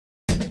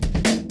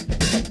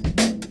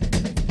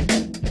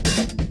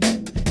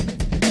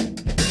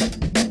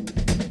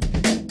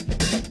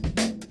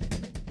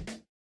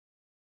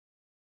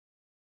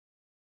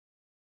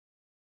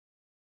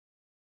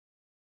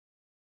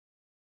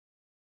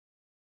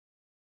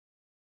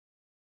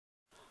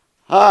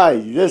Hi,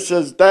 this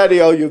is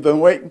Daddio. You've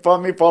been waiting for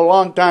me for a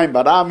long time,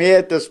 but I'm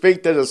here to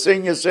speak to the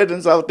senior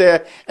citizens out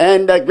there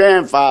and the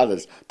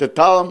grandfathers to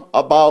tell them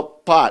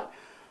about pot.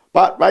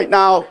 But right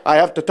now, I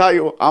have to tell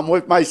you, I'm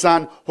with my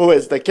son, who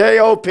is the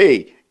KOP,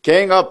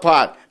 King of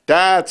Pot.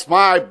 That's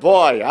my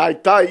boy. I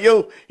tell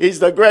you,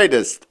 he's the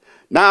greatest.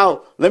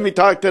 Now, let me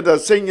talk to the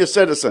senior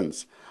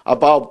citizens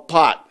about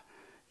pot.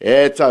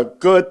 It's a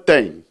good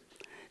thing.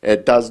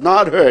 It does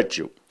not hurt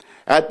you.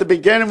 At the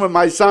beginning, when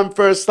my son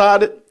first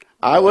started,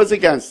 I was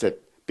against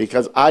it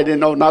because I didn't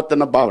know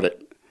nothing about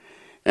it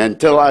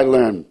until I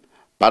learned.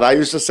 But I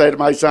used to say to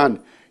my son,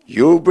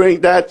 you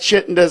bring that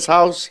shit in this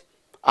house,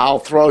 I'll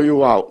throw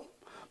you out.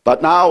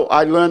 But now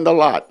I learned a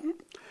lot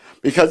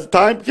because the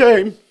time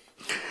came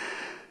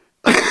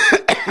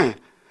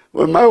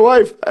when my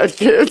wife had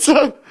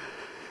cancer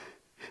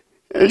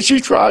and she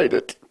tried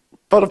it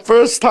for the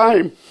first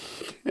time.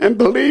 And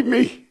believe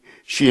me,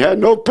 she had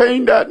no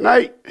pain that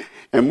night.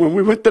 And when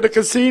we went to the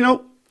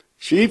casino,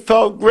 she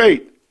felt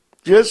great.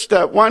 Just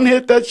that one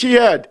hit that she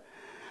had.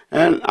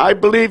 And I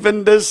believe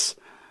in this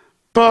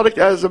product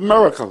as a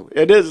miracle.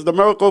 It is the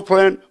miracle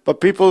plant for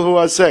people who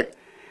are sick.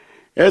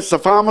 It's the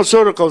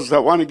pharmaceuticals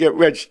that want to get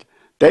rich.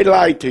 They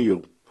lie to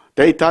you.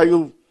 They tell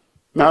you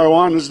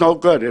marijuana is no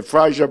good. It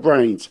fries your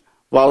brains.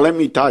 Well, let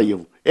me tell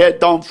you, it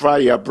don't fry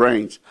your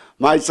brains.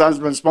 My son's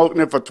been smoking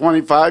it for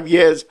 25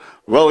 years,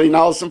 Willie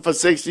Nelson for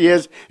 6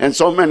 years, and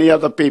so many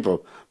other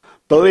people.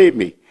 Believe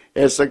me,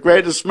 it's the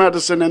greatest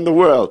medicine in the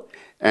world.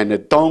 And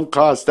it don't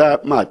cost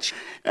that much.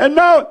 And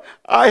now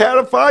I had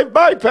a 5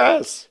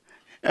 bypass,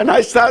 and I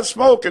started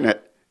smoking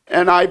it,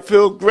 and I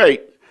feel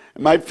great.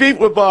 My feet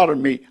were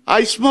bothering me.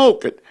 I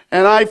smoke it,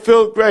 and I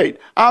feel great.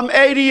 I'm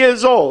 80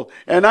 years old,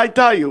 and I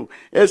tell you,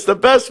 it's the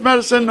best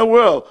medicine in the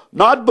world.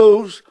 Not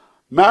booze,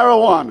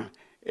 marijuana.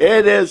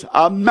 It is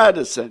a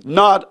medicine,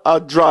 not a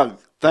drug.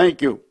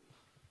 Thank you.